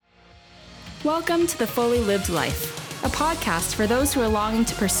Welcome to The Fully Lived Life, a podcast for those who are longing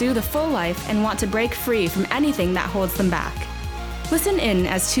to pursue the full life and want to break free from anything that holds them back. Listen in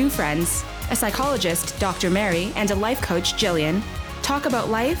as two friends, a psychologist, Dr. Mary, and a life coach, Jillian, talk about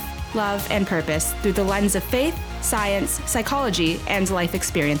life, love, and purpose through the lens of faith, science, psychology, and life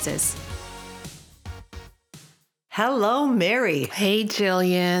experiences. Hello, Mary. Hey,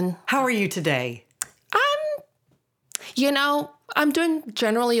 Jillian. How are you today? I'm doing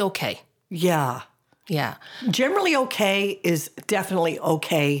generally okay. Yeah. Generally okay is definitely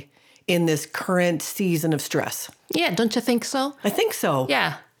okay in this current season of stress. Yeah, don't you think so? I think so.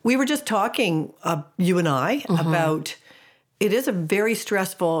 Yeah. We were just talking, you and I, about it is a very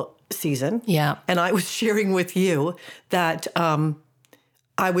stressful season. Yeah. And I was sharing with you that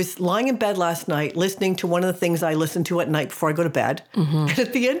I was lying in bed last night listening to one of the things I listen to at night before I go to bed. And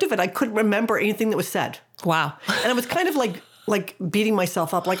at the end of it, I couldn't remember anything that was said. Wow. And I was kind of like beating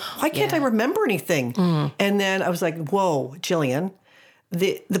myself up, like, why can't I remember anything? And then I was like, whoa, Jillian,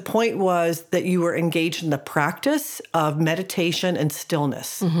 the point was that you were engaged in the practice of meditation and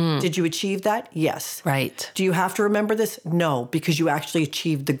stillness. Did you achieve that? Yes. Right. Do you have to remember this? No, because you actually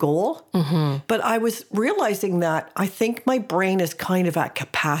achieved the goal. But I was realizing that I think my brain is kind of at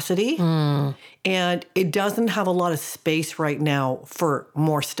capacity and it doesn't have a lot of space right now for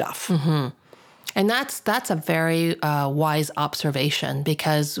more stuff. And that's a very wise observation,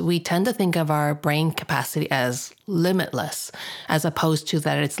 because we tend to think of our brain capacity as limitless as opposed to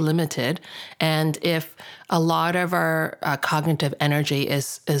that it's limited. And if a lot of our cognitive energy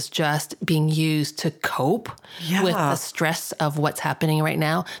is just being used to cope with the stress of what's happening right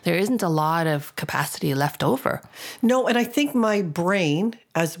now, there isn't a lot of capacity left over. No, and I think my brain,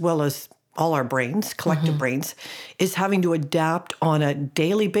 as well as all our brains, collective brains, is having to adapt on a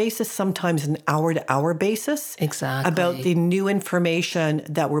daily basis, sometimes an hour-to-hour basis. Exactly. About the new information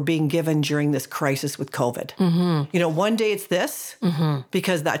that we're being given during this crisis with COVID. You know, one day it's this,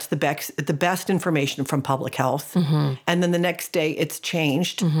 because that's the best information from public health. And then the next day it's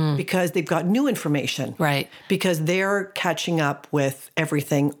changed because they've got new information. Right. Because they're catching up with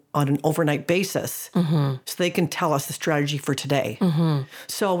everything on an overnight basis, so they can tell us the strategy for today.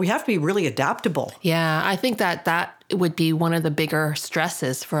 So we have to be really adaptable. Yeah, I think that would be one of the bigger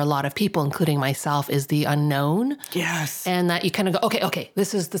stresses for a lot of people, including myself, is the unknown. Yes. And that you kind of go, okay,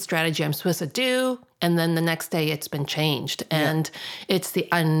 this is the strategy I'm supposed to do. And then the next day it's been changed. And it's the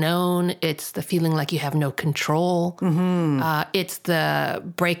unknown. It's the feeling like you have no control. It's the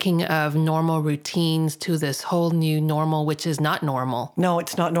breaking of normal routines to this whole new normal, which is not normal. No,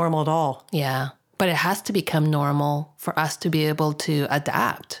 it's not normal at all. Yeah. But it has to become normal for us to be able to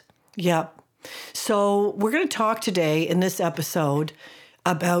adapt. Yep. So we're going to talk today in this episode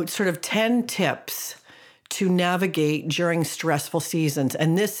about sort of 10 tips to navigate during stressful seasons.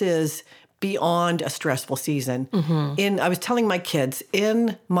 And this is beyond a stressful season. I was telling my kids,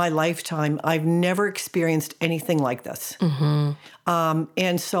 in my lifetime, I've never experienced anything like this.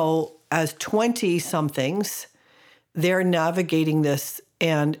 And so as 20-somethings, they're navigating this.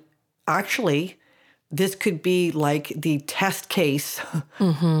 And actually, this could be like the test case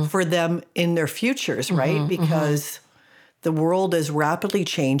for them in their futures, right? Because the world is rapidly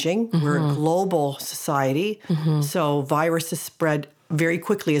changing. We're a global society. So viruses spread very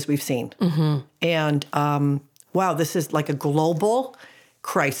quickly, as we've seen. And wow, this is like a global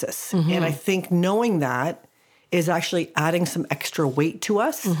crisis. And I think knowing that is actually adding some extra weight to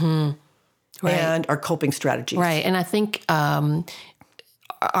us and our coping strategies. Right. And I think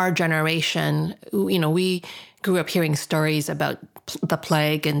our generation, we grew up hearing stories about the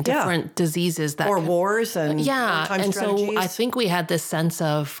plague and different diseases that... Or wars and wartime strategies. So I think we had this sense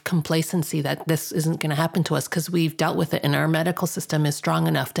of complacency that this isn't going to happen to us because we've dealt with it and our medical system is strong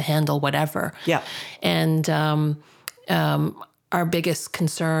enough to handle whatever. Yeah. And our biggest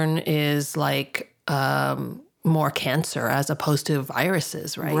concern is like more cancer as opposed to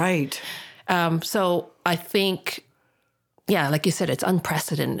viruses, right? Right. So I think... Yeah, like you said, it's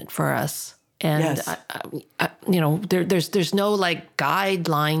unprecedented for us. And, there's no like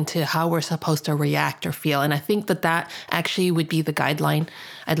guideline to how we're supposed to react or feel. And I think that actually would be the guideline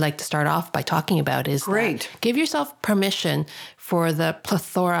I'd like to start off by talking about is Great. That give yourself permission for the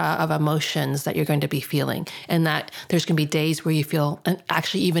plethora of emotions that you're going to be feeling. And that there's going to be days where you feel, and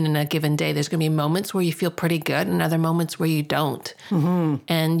actually even in a given day, there's going to be moments where you feel pretty good and other moments where you don't.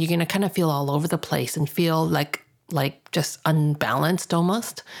 And you're going to kind of feel all over the place and feel like just unbalanced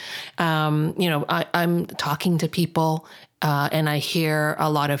almost. I'm talking to people and I hear a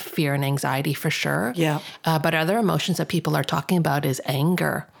lot of fear and anxiety for sure. Yeah. But other emotions that people are talking about is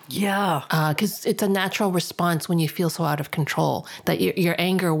anger. Yeah. Because it's a natural response when you feel so out of control that your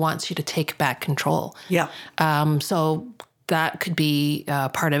anger wants you to take back control. Yeah. So that could be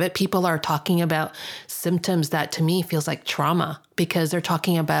part of it. People are talking about symptoms that to me feels like trauma because they're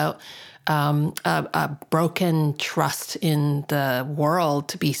talking about a broken trust in the world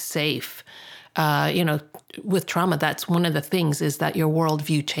to be safe. With trauma, that's one of the things is that your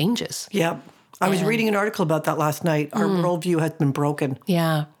worldview changes. Yeah. I was reading an article about that last night. Our worldview has been broken.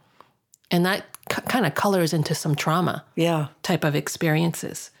 Yeah. And that kind of colors into some trauma type of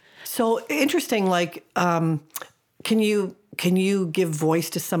experiences. So interesting, like, can you give voice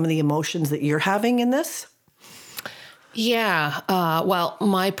to some of the emotions that you're having in this? Yeah. Well,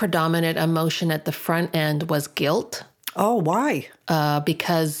 my predominant emotion at the front end was guilt. Oh, why?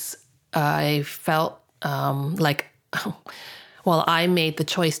 Because I felt I made the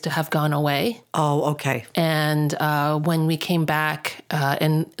choice to have gone away. Oh, okay. And when we came back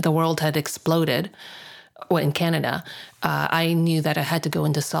and the world had exploded, in Canada, I knew that I had to go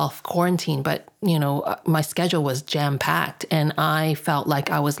into self-quarantine, but, my schedule was jam-packed and I felt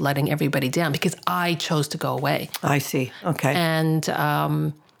like I was letting everybody down because I chose to go away. I see. Okay. And,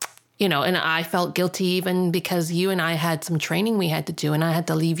 and I felt guilty even because you and I had some training we had to do and I had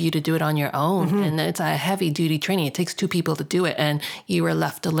to leave you to do it on your own. Mm-hmm. And it's a heavy duty training. It takes 2 people to do it and you were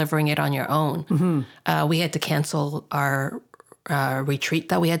left delivering it on your own. Mm-hmm. We had to cancel our retreat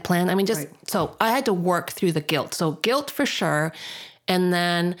that we had planned. I mean, So I had to work through the guilt. So guilt for sure. And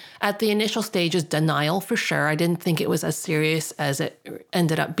then at the initial stages, denial for sure. I didn't think it was as serious as it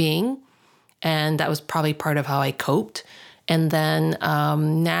ended up being. And that was probably part of how I coped. And then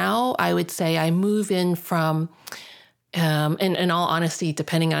now I would say I move in from, in all honesty,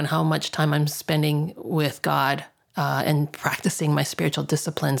 depending on how much time I'm spending with God, and practicing my spiritual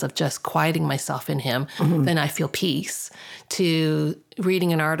disciplines of just quieting myself in Him, then I feel peace, to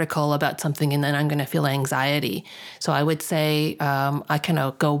reading an article about something and then I'm going to feel anxiety. So I would say I kind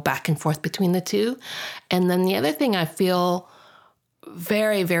of go back and forth between the two. And then the other thing, I feel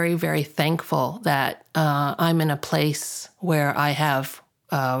very, very, very thankful that I'm in a place where I have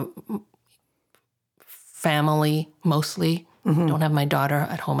family mostly. Mm-hmm. Don't have my daughter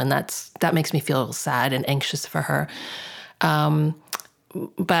at home, and that makes me feel sad and anxious for her.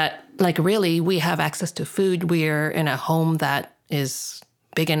 But really, we have access to food. We're in a home that is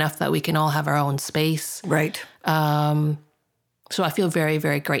big enough that we can all have our own space. Right. So I feel very,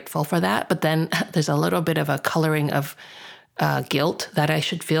 very grateful for that. But then there's a little bit of a coloring of guilt that I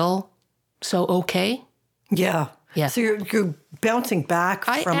should feel so okay. Yeah. Yeah. So you're bouncing back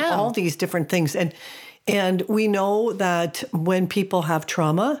from all these different things, and we know that when people have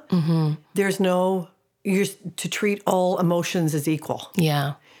trauma, there's you're to treat all emotions as equal.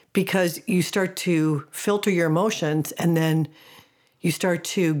 Yeah. Because you start to filter your emotions and then you start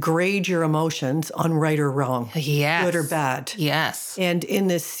to grade your emotions on right or wrong, yes. good or bad. Yes. And in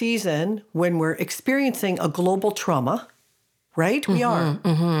this season, when we're experiencing a global trauma, right? We are.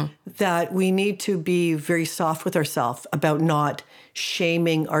 Mm-hmm. That we need to be very soft with ourselves about not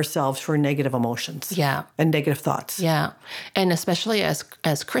shaming ourselves for negative emotions. Yeah. And negative thoughts. Yeah. And especially as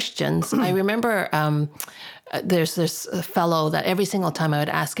Christians, I remember there's this fellow that every single time I would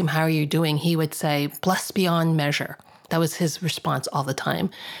ask him, how are you doing? He would say, blessed beyond measure. That was his response all the time.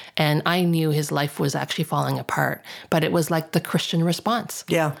 And I knew his life was actually falling apart, but it was like the Christian response.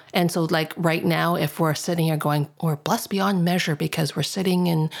 Yeah. And so right now, if we're sitting here going, we're blessed beyond measure because we're sitting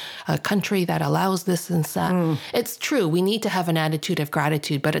in a country that allows this and that. It's true. We need to have an attitude of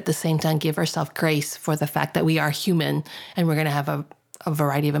gratitude, but at the same time, give ourselves grace for the fact that we are human and we're going to have a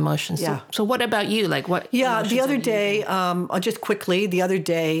variety of emotions. Yeah. So what about you? What? Yeah. The other day, just quickly,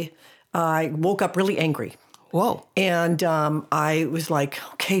 I woke up really angry. Whoa. And I was like,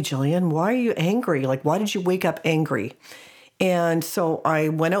 okay, Jillian, why are you angry? Why did you wake up angry? And so I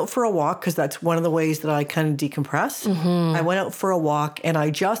went out for a walk because that's one of the ways that I kind of decompress. Mm-hmm. I went out for a walk and I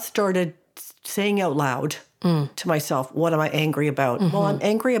just started saying out loud to myself, what am I angry about? Mm-hmm. Well, I'm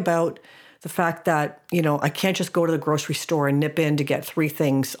angry about the fact that, I can't just go to the grocery store and nip in to get 3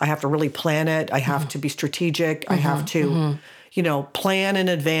 things. I have to really plan it. I have to be strategic. I have to, plan in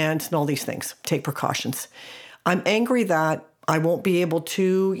advance and all these things, take precautions. I'm angry that I won't be able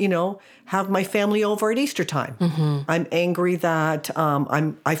to, have my family over at Easter time. Mm-hmm. I'm angry that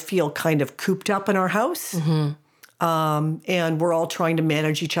I feel kind of cooped up in our house. Mm-hmm. And we're all trying to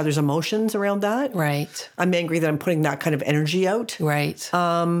manage each other's emotions around that. Right. I'm angry that I'm putting that kind of energy out. Right.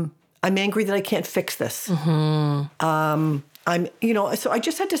 I'm angry that I can't fix this. Mm-hmm. So I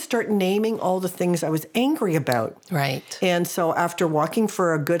just had to start naming all the things I was angry about. Right. And so after walking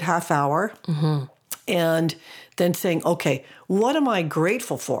for a good half hour, and then saying, okay, what am I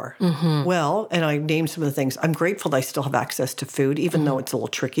grateful for? Well, and I named some of the things. I'm grateful that I still have access to food, even though it's a little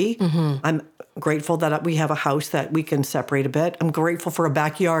tricky. I'm grateful that we have a house that we can separate a bit. I'm grateful for a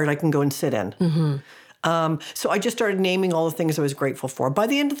backyard I can go and sit in. So I just started naming all the things I was grateful for. By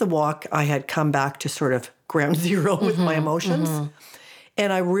the end of the walk, I had come back to sort of ground zero with my emotions.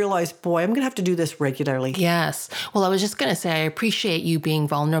 And I realized, boy, I'm going to have to do this regularly. Yes. Well, I was just going to say, I appreciate you being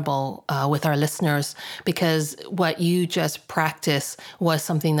vulnerable with our listeners, because what you just practiced was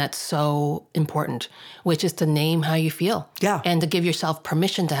something that's so important, which is to name how you feel. Yeah. And to give yourself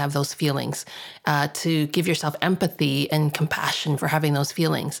permission to have those feelings, to give yourself empathy and compassion for having those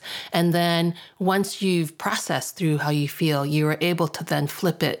feelings. And then once you've processed through how you feel, you are able to then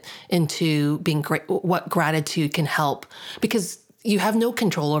flip it into being what gratitude can help, because you have no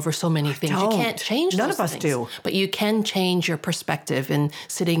control over so many things. You can't change None those of us things. do. But you can change your perspective in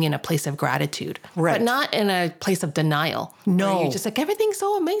sitting in a place of gratitude. Right. But not in a place of denial. No. Where you're just like, everything's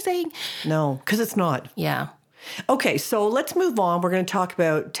so amazing. No, because it's not. Yeah. Okay, so let's move on. We're going to talk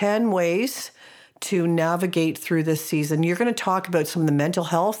about 10 ways to navigate through this season. You're going to talk about some of the mental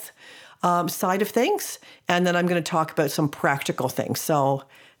health side of things, and then I'm going to talk about some practical things. So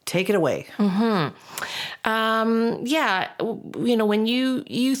take it away. Yeah. You know, when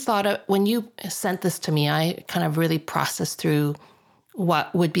when you sent this to me, I kind of really processed through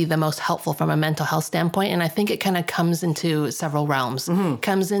what would be the most helpful from a mental health standpoint. And I think it kind of comes into several realms.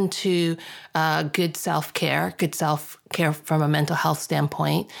 Comes into good self-care from a mental health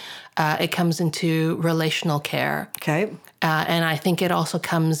standpoint. It comes into relational care. Okay. And I think it also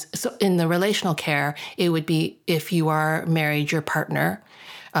comes, so in the relational care, it would be if you are married, your partner,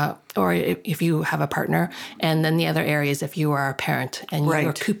 or if you have a partner, and then the other areas if you are a parent and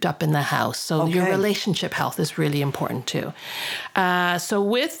you're cooped up in the house. So your relationship health is really important too. So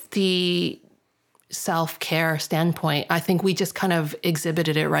with the self-care standpoint, I think we just kind of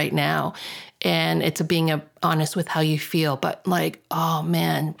exhibited it right now. And it's being honest with how you feel. But like, oh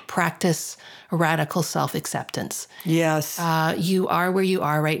man, practice radical self-acceptance. Yes. You are where you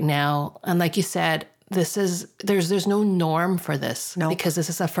are right now. And like you said, there's no norm for this, because this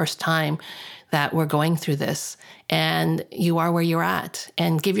is the first time that we're going through this, and you are where you're at,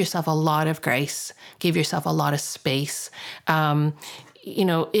 and give yourself a lot of grace, give yourself a lot of space. You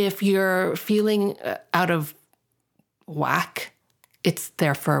know, if you're feeling out of whack, it's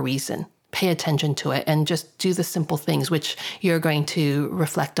there for a reason. Pay attention to it and just do the simple things, which you're going to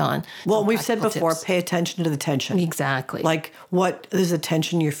reflect on. Well, we've said before, pay attention to the tension. Exactly. Like, what is the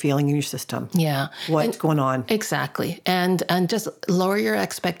tension you're feeling in your system? Yeah. What's going on? Exactly. And just lower your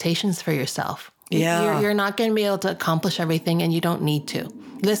expectations for yourself. Yeah. You're not going to be able to accomplish everything, and you don't need to.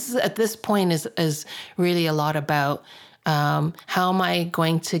 At this point is really a lot about how am I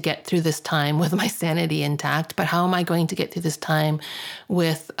going to get through this time with my sanity intact, but how am I going to get through this time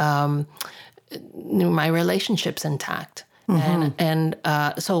with my relationships intact? And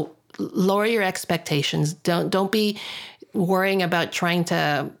so lower your expectations. Don't be worrying about trying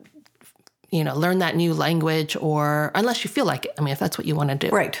to, learn that new language, or unless you feel like it. I mean, if that's what you want to do.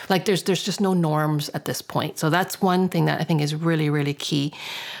 Right. Like there's just no norms at this point. So that's one thing that I think is really, really key.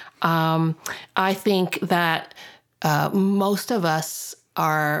 I think that most of us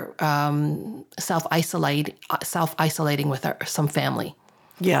are self-isolating with some family.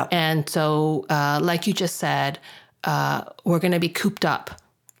 Yeah. And so, like you just said, we're going to be cooped up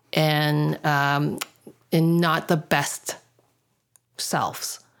and in not the best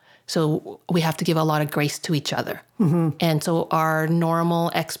selves. So we have to give a lot of grace to each other. And so our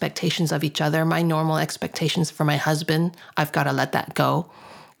normal expectations of each other, my normal expectations for my husband, I've got to let that go.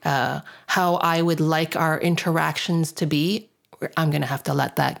 How I would like our interactions to be, I'm going to have to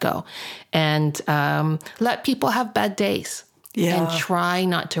let that go. And let people have bad days. Yeah. And try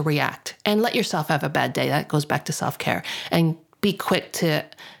not to react. And let yourself have a bad day. That goes back to self-care. And be quick to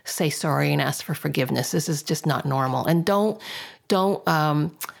say sorry and ask for forgiveness. This is just not normal. And don't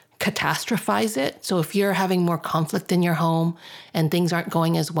catastrophize it. So if you're having more conflict in your home and things aren't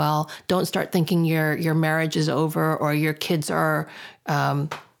going as well, don't start thinking your marriage is over or your kids are,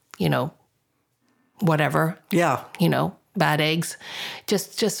 whatever. Yeah. Bad eggs.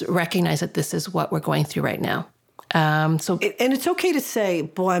 Just recognize that this is what we're going through right now. And it's okay to say,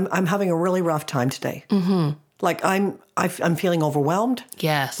 boy, I'm having a really rough time today. Like I'm feeling overwhelmed.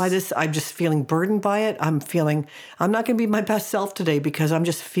 Yes. By this. I'm just feeling burdened by it. I'm not going to be my best self today because I'm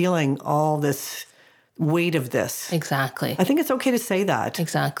just feeling all this weight of this. Exactly. I think it's okay to say that.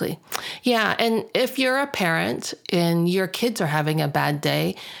 Exactly. Yeah. And if you're a parent and your kids are having a bad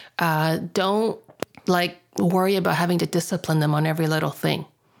day, don't worry about having to discipline them on every little thing.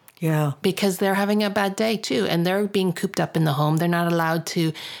 Yeah. Because they're having a bad day too, and they're being cooped up in the home. They're not allowed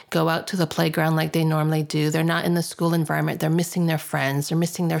to go out to the playground like they normally do. They're not in the school environment. They're missing their friends. They're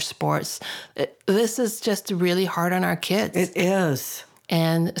missing their sports. This is just really hard on our kids. It is.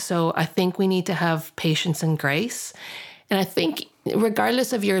 And so I think we need to have patience and grace. And I think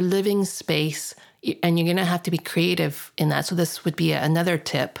regardless of your living space, and you're going to have to be creative in that. So this would be another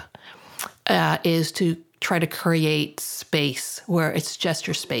tip, is to try to create space where it's just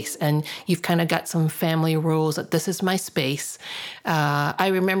your space. And you've kind of got some family rules that this is my space. I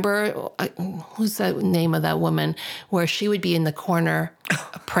remember, who's the name of that woman, where she would be in the corner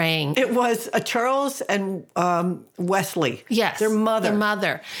praying. It was Charles and Wesley. Yes. Their mother. Their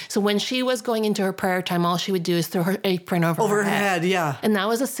mother. So when she was going into her prayer time, all she would do is throw her apron over her head. Yeah. And that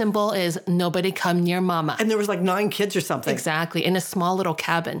was a symbol is nobody come near mama. And there was like 9 kids or something. Exactly. In a small little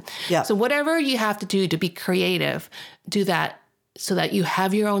cabin. Yeah. So whatever you have to do to be creative, do that so that you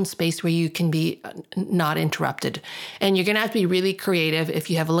have your own space where you can be not interrupted. And you're going to have to be really creative if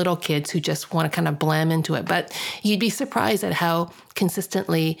you have little kids who just want to kind of blam into it. But you'd be surprised at how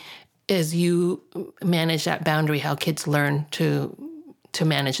consistently, as you manage that boundary, how kids learn to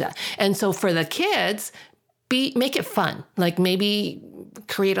manage that. And so for the kids, make it fun. Like maybe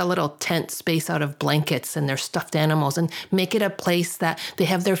create a little tent space out of blankets and their stuffed animals, and make it a place that they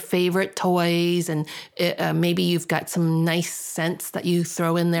have their favorite toys, and maybe you've got some nice scents that you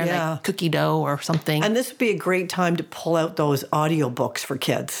throw in there, like cookie dough or something. And this would be a great time to pull out those audiobooks for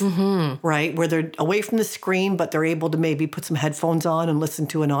kids, right? Where they're away from the screen, but they're able to maybe put some headphones on and listen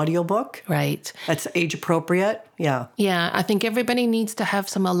to an audiobook. Right. That's age appropriate. Yeah. Yeah, I think everybody needs to have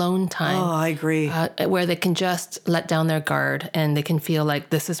some alone time. Oh, I agree. Where they can just let down their guard and they can feel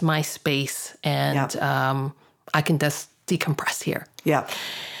like this is my space, and I can just decompress here. Yeah.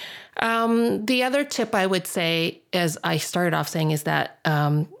 The other tip I would say, as I started off saying, is that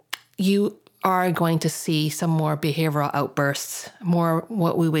you are going to see some more behavioral outbursts, more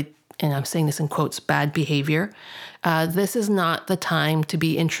what we would, and I'm saying this in quotes, bad behavior. This is not the time to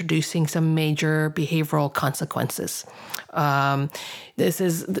be introducing some major behavioral consequences.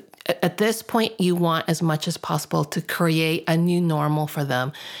 At this point, you want as much as possible to create a new normal for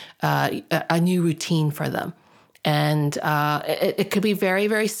them, a new routine for them. And it could be very,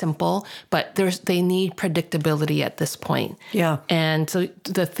 very simple, but they need predictability at this point. Yeah. And so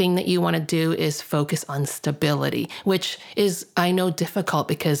the thing that you want to do is focus on stability, which is, I know, difficult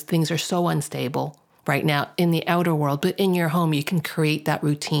because things are so unstable right now in the outer world, but in your home, you can create that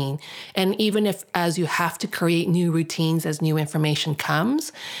routine. And even if as you have to create new routines as new information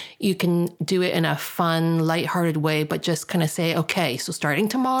comes, you can do it in a fun, lighthearted way, but just kind of say, okay, so starting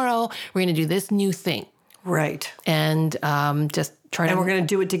tomorrow, we're going to do this new thing. Right. And just try to... And we're going to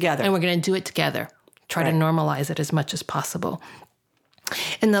do it together. And we're going to do it together. Try to normalize it as much as possible.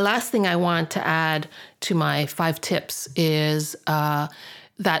 And the last thing I want to add to my 5 tips is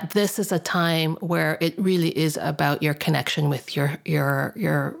that this is a time where it really is about your connection with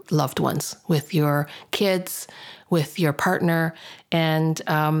your loved ones, with your kids, with your partner, and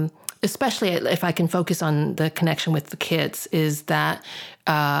especially if I can focus on the connection with the kids, is that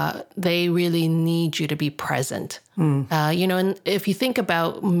they really need you to be present. And if you think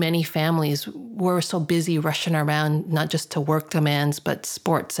about many families, we're so busy rushing around, not just to work demands, but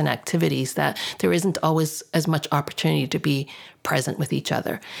sports and activities, that there isn't always as much opportunity to be present with each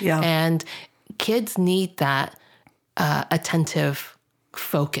other. Yeah. And kids need that attentive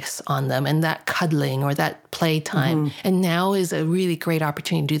focus on them and that cuddling or that playtime. And now is a really great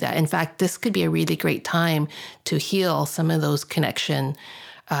opportunity to do that. In fact, this could be a really great time to heal some of those connection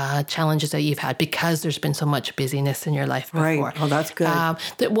challenges that you've had because there's been so much busyness in your life before. Right. Oh, that's good.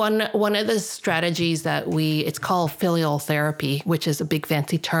 One of the strategies that it's called filial therapy, which is a big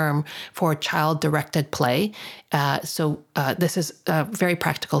fancy term for child-directed play. So this is a very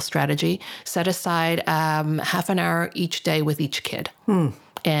practical strategy. Set aside half an hour each day with each kid.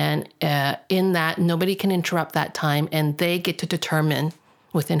 And in that, nobody can interrupt that time, and they get to determine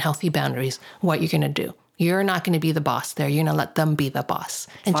within healthy boundaries what you're going to do. You're not going to be the boss there. You're going to let them be the boss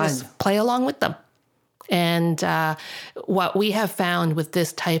and just play along with them. And what we have found with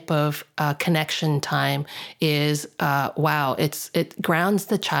this type of connection time is, it grounds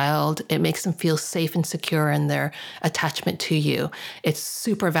the child. It makes them feel safe and secure in their attachment to you. It's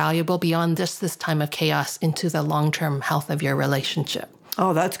super valuable beyond just this time of chaos into the long-term health of your relationship.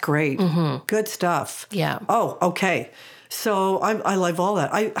 Oh, that's great. Good stuff. Yeah. Oh, okay. So I love all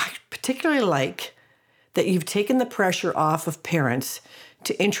that. I particularly like that you've taken the pressure off of parents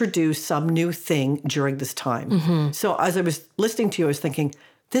to introduce some new thing during this time. So as I was listening to you, I was thinking,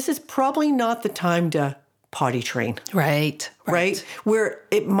 this is probably not the time to potty train. Right. Where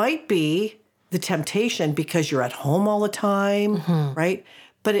it might be the temptation because you're at home all the time, right?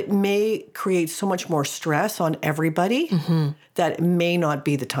 But it may create so much more stress on everybody that it may not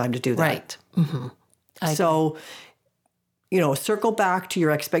be the time to do that. Right. So, circle back to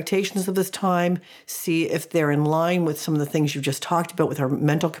your expectations of this time, see if they're in line with some of the things you've just talked about with our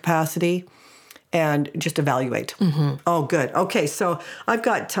mental capacity, and just evaluate. Oh, good. Okay, so I've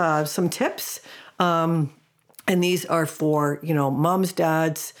got some tips, and these are for, moms,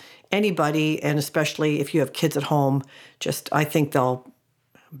 dads, anybody, and especially if you have kids at home, I think they'll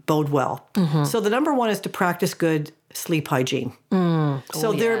bode well. So the number one is to practice good sleep hygiene.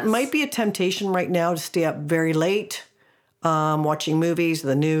 There might be a temptation right now to stay up very late, watching movies,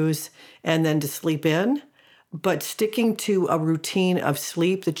 the news, and then to sleep in. But sticking to a routine of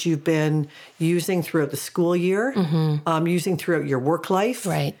sleep that you've been using throughout the school year, using throughout your work life,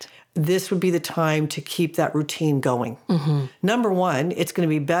 Right. this would be the time to keep that routine going. Number one, it's going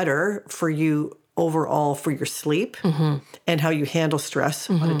to be better for you overall for your sleep and how you handle stress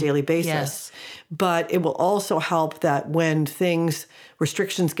on a daily basis. Yes. But it will also help that when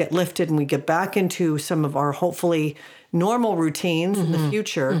restrictions get lifted and we get back into some of our hopefully normal routines in the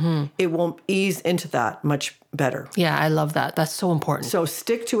future, it will ease into that much better. Yeah, I love that. That's so important. So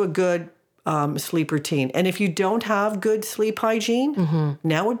stick to a good sleep routine. And if you don't have good sleep hygiene,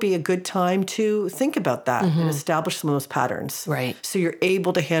 now would be a good time to think about that and establish some of those patterns. Right. So you're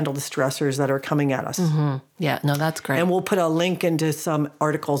able to handle the stressors that are coming at us. Yeah, no, that's great. And we'll put a link into some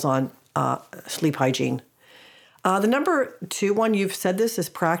articles on sleep hygiene. The number two one, you've said this, is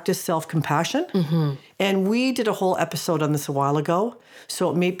practice self-compassion. And we did a whole episode on this a while ago. So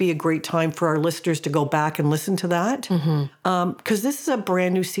it may be a great time for our listeners to go back and listen to that. Because this is a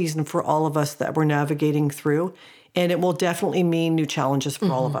brand new season for all of us that we're navigating through. And it will definitely mean new challenges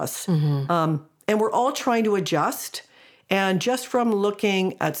for all of us. And we're all trying to adjust. And just from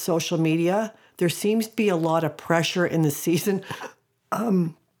looking at social media, there seems to be a lot of pressure in the season.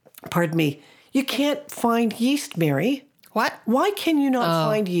 Pardon me. You can't find yeast, Mary. What? Why can you not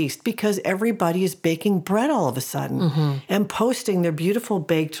find yeast? Because everybody is baking bread all of a sudden and posting their beautiful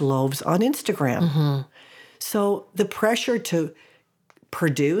baked loaves on Instagram. So the pressure to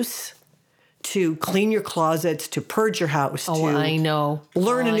produce, to clean your closets, to purge your house, to I know.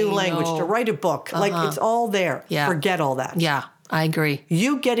 learn a new language, to write a book, like it's all there. Yeah. Forget all that. Yeah, I agree.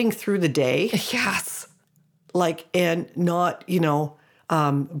 You getting through the day, Yes. and not,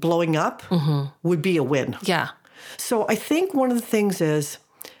 blowing up would be a win. Yeah. So I think one of the things is,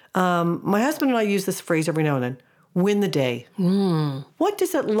 my husband and I use this phrase every now and then, win the day. What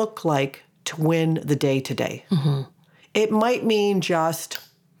does it look like to win the day today? It might mean just,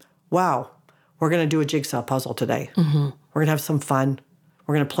 wow, we're going to do a jigsaw puzzle today. We're going to have some fun.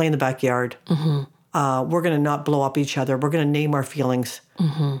 We're going to play in the backyard. We're going to not blow up each other. We're going to name our feelings.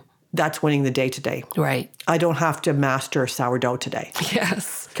 That's winning the day today. Right. I don't have to master sourdough today.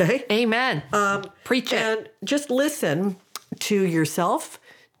 Yes. Okay? Amen. Preach it. And just listen to yourself.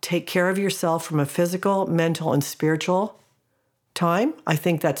 Take care of yourself from a physical, mental, and spiritual time. I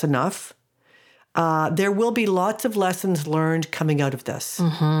think that's enough. There will be lots of lessons learned coming out of this.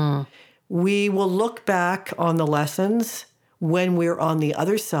 We will look back on the lessons when we're on the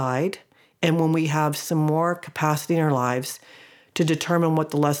other side and when we have some more capacity in our lives to determine what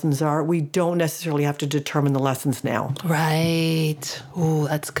the lessons are. We don't necessarily have to determine the lessons now. Right. Ooh,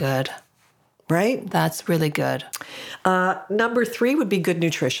 that's good. Right? That's really good. Number three would be good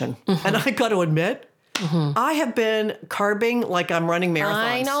nutrition. And I got to admit, I have been carbing like I'm running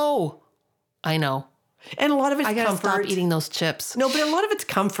marathons. I know. And a lot of it's I gotta comfort. stop eating those chips. No, but a lot of it's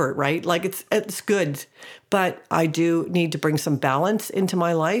comfort, right? Like it's good. But I do need to bring some balance into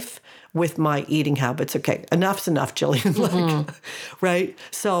my life with my eating habits. Okay, enough's enough, Jillian. Right?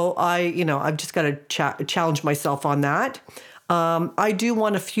 So I've just got to challenge myself on that. I do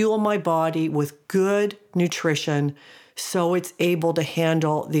want to fuel my body with good nutrition so it's able to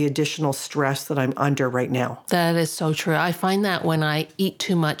handle the additional stress that I'm under right now. That is so true. I find that when I eat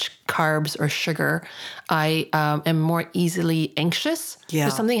too much carbs or sugar, I am more easily anxious. Yeah.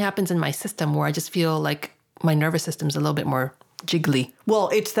 There's something happens in my system where I just feel like my nervous system's a little bit more jiggly. Well,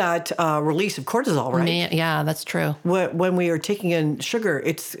 it's that release of cortisol, right? Yeah, that's true. When we are taking in sugar,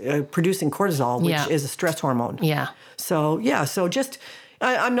 it's producing cortisol, which is a stress hormone. Yeah. So just,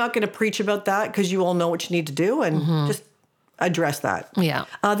 I'm not going to preach about that because you all know what you need to do and just address that. Yeah.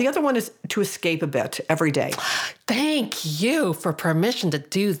 The other one is to escape a bit every day. Thank you for permission to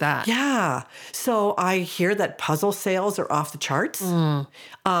do that. Yeah. So I hear that puzzle sales are off the charts.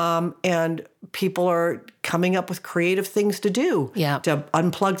 And people are coming up with creative things to do. Yeah. To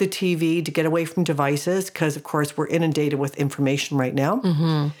unplug the TV, to get away from devices, because, of course, we're inundated with information right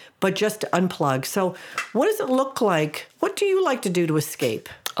now. But just to unplug. So what does it look like? What do you like to do to escape?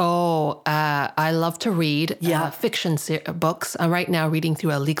 Oh, I love to read fiction books. I'm right now reading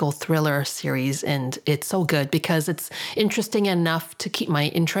through a legal thriller series, and it's so good because it's interesting enough to keep my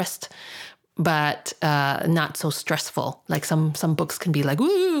interest, but not so stressful. Like some books can be like,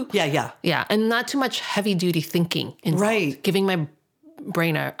 woo! Yeah, and not too much heavy-duty thinking involved. Right. Giving my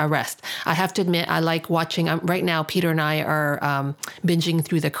brain a rest. I have to admit, I like watching. Right now, Peter and I are binging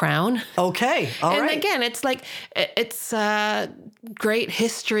through The Crown. Okay, all right. And again, it's like it's great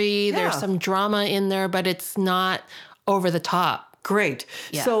history. Yeah. There's some drama in there, but it's not over the top. Great.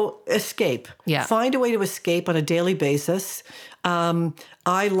 Yeah. So escape. Yeah. Find a way to escape on a daily basis.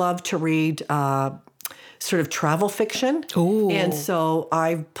 I love to read sort of travel fiction. Ooh. And so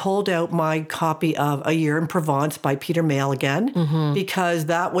I pulled out my copy of A Year in Provence by Peter Mayle again, because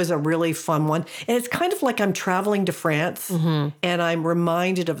that was a really fun one. And it's kind of like I'm traveling to France and I'm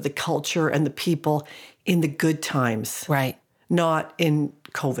reminded of the culture and the people in the good times. Right. Not in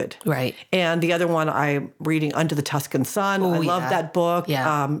COVID. Right. And the other one I'm reading, Under the Tuscan Sun. I love that book.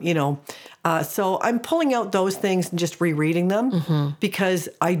 Yeah. So I'm pulling out those things and just rereading them because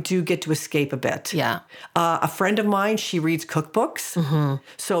I do get to escape a bit. Yeah. A friend of mine, she reads cookbooks.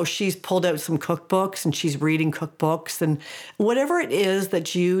 So she's pulled out some cookbooks and she's reading cookbooks. And whatever it is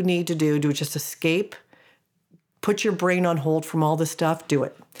that you need to do to just escape, put your brain on hold from all this stuff, do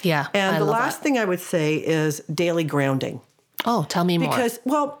it. Yeah. And the last thing I would say is daily grounding. Oh, tell me more. Because,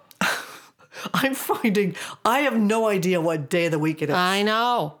 well, I'm finding I have no idea what day of the week it is. I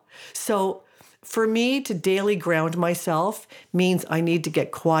know. So for me to daily ground myself means I need to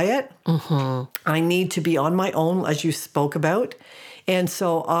get quiet. I need to be on my own, as you spoke about. And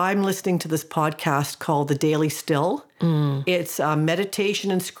so I'm listening to this podcast called The Daily Still. It's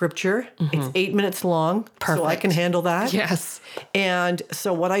meditation and scripture. It's 8 minutes long. Perfect. So I can handle that. Yes. And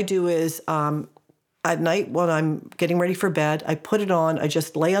so what I do is at night when I'm getting ready for bed, I put it on, I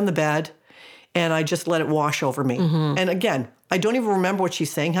just lay on the bed, and I just let it wash over me. And again, I don't even remember what she's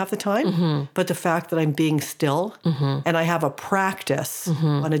saying half the time, but the fact that I'm being still and I have a practice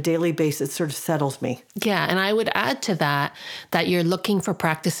on a daily basis sort of settles me. Yeah, and I would add to that you're looking for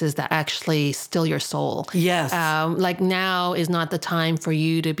practices that actually still your soul. Yes. Like now is not the time for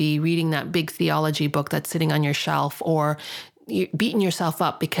you to be reading that big theology book that's sitting on your shelf, or you're beating yourself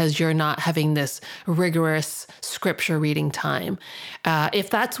up because you're not having this rigorous scripture reading time. If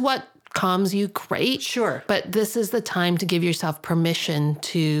that's what calms you, great. Sure. But this is the time to give yourself permission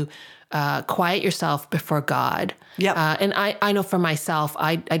to quiet yourself before God. Yeah. And I know for myself,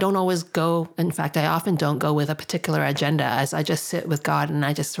 I don't always go, in fact, I often don't go with a particular agenda, as I just sit with God and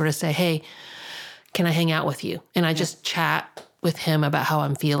I just sort of say, hey, can I hang out with you? And I just chat with him about how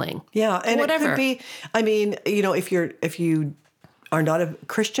I'm feeling. Yeah. And whatever. It could be, I mean, if you are not a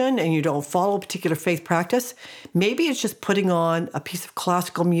Christian and you don't follow a particular faith practice, maybe it's just putting on a piece of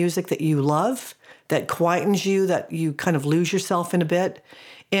classical music that you love, that quietens you, that you kind of lose yourself in a bit,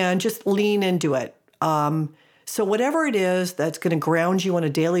 and just lean into it. So whatever it is that's going to ground you on a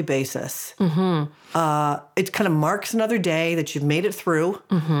daily basis, it kind of marks another day that you've made it through.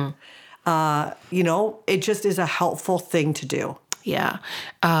 It just is a helpful thing to do. Yeah.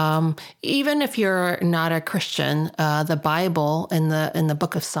 Even if you're not a Christian, the Bible in the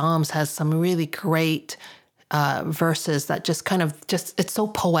book of Psalms has some really great verses that just kind of it's so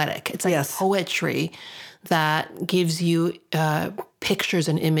poetic. It's like poetry that gives you pictures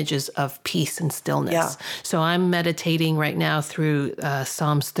and images of peace and stillness. Yeah. So I'm meditating right now through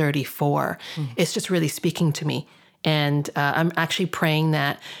Psalms 34. It's just really speaking to me. And I'm actually praying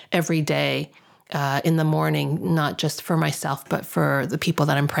that every day in the morning, not just for myself, but for the people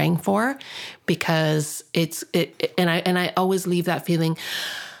that I'm praying for, because and I always leave that feeling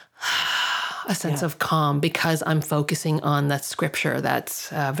a sense of calm because I'm focusing on that scripture that's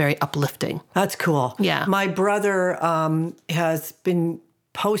very uplifting. That's cool. Yeah. My brother has been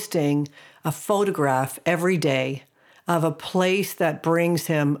posting a photograph every day of a place that brings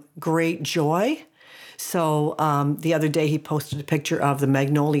him great joy. So the other day he posted a picture of the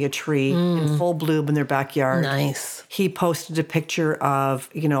magnolia tree in full bloom in their backyard. Nice. He posted a picture of,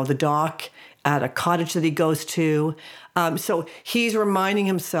 the dock at a cottage that he goes to. So he's reminding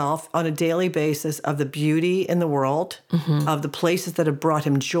himself on a daily basis of the beauty in the world, of the places that have brought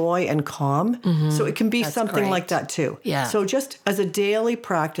him joy and calm. So it can be something like that too. Yeah. So just as a daily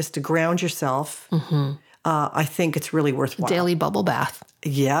practice to ground yourself, I think it's really worthwhile. Daily bubble bath.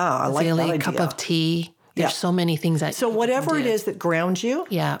 Yeah, I like that idea. Daily cup of tea. There's so many things that So whatever it is that grounds you,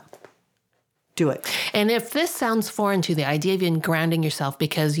 do it. And if this sounds foreign to you, the idea of even grounding yourself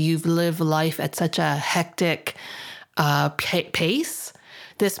because you've lived life at such a hectic pace,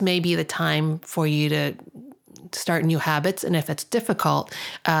 this may be the time for you to start new habits. And if it's difficult,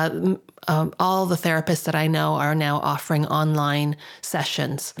 all the therapists that I know are now offering online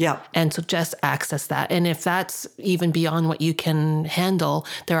sessions. Yeah. And so just access that. And if that's even beyond what you can handle,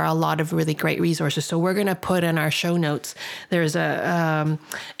 there are a lot of really great resources. So we're going to put in our show notes, there's a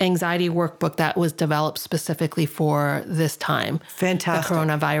anxiety workbook that was developed specifically for this time. Fantastic. The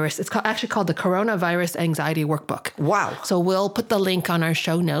coronavirus. It's actually called the Coronavirus Anxiety Workbook. Wow. So we'll put the link on our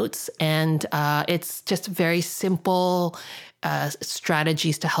show notes, and it's just very simple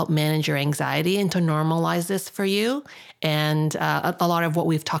strategies to help manage your anxiety and to normalize this for you. And a lot of what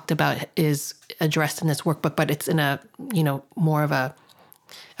we've talked about is addressed in this workbook, but it's in a, more of a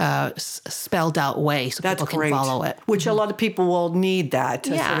spelled out way so people can follow it. Which a lot of people will need that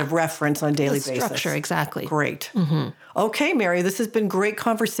to sort of reference on a daily basis. Structure, exactly. Great. Okay, Mary, this has been great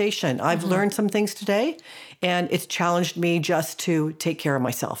conversation. I've learned some things today, and it's challenged me just to take care of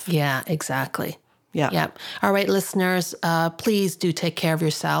myself. Yeah, exactly. Yeah. Yep. All right, listeners, please do take care of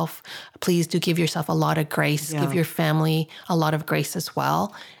yourself. Please do give yourself a lot of grace. Yeah. Give your family a lot of grace as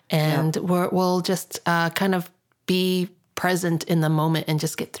well. And we'll just kind of be present in the moment and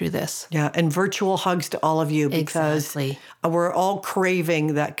just get through this. Yeah, and virtual hugs to all of you because we're all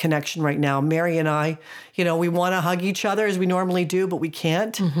craving that connection right now. Mary and I, we want to hug each other as we normally do, but we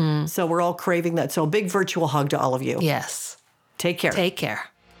can't. So we're all craving that. So a big virtual hug to all of you. Yes. Take care. Take care.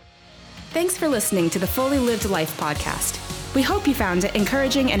 Thanks for listening to the Fully Lived Life podcast. We hope you found it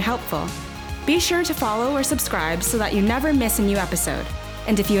encouraging and helpful. Be sure to follow or subscribe so that you never miss a new episode.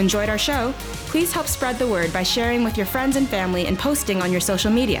 And if you enjoyed our show, please help spread the word by sharing with your friends and family and posting on your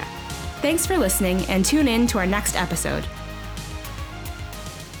social media. Thanks for listening, and tune in to our next episode.